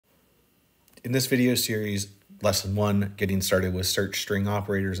In this video series, Lesson 1, Getting Started with Search String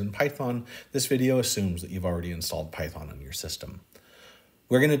Operators in Python, this video assumes that you've already installed Python on your system.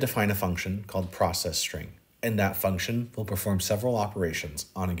 We're going to define a function called processString, and that function will perform several operations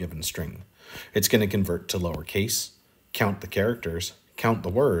on a given string. It's going to convert to lowercase, count the characters, count the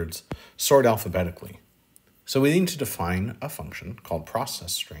words, sort alphabetically. So we need to define a function called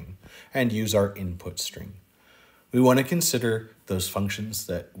processString and use our input string. We want to consider those functions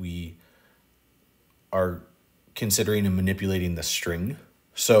that we are considering and manipulating the string.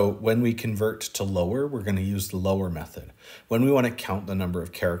 So when we convert to lower, we're going to use the lower method. When we want to count the number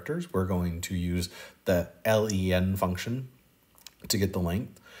of characters, we're going to use the len function to get the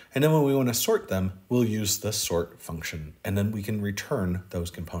length. And then when we want to sort them, we'll use the sort function, and then we can return those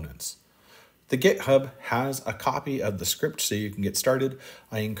components. The GitHub has a copy of the script so you can get started.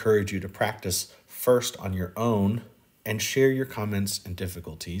 I encourage you to practice first on your own and share your comments and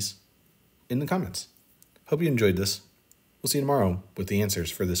difficulties in the comments. Hope you enjoyed this. We'll see you tomorrow with the answers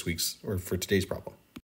for this week's or for today's problem.